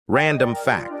Random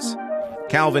facts.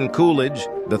 Calvin Coolidge,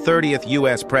 the 30th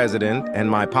U.S. president and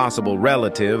my possible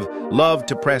relative, loved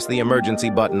to press the emergency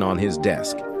button on his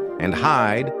desk and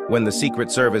hide when the Secret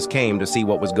Service came to see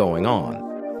what was going on.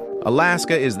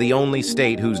 Alaska is the only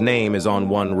state whose name is on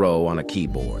one row on a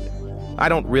keyboard. I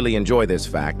don't really enjoy this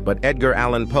fact, but Edgar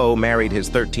Allan Poe married his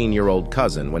 13-year-old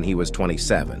cousin when he was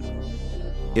 27.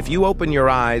 If you open your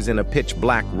eyes in a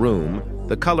pitch-black room,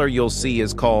 the color you'll see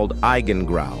is called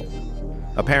eigengrau.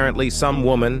 Apparently, some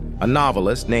woman, a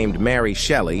novelist named Mary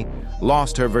Shelley,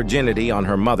 lost her virginity on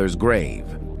her mother's grave.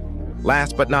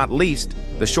 Last but not least,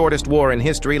 the shortest war in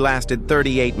history lasted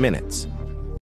 38 minutes.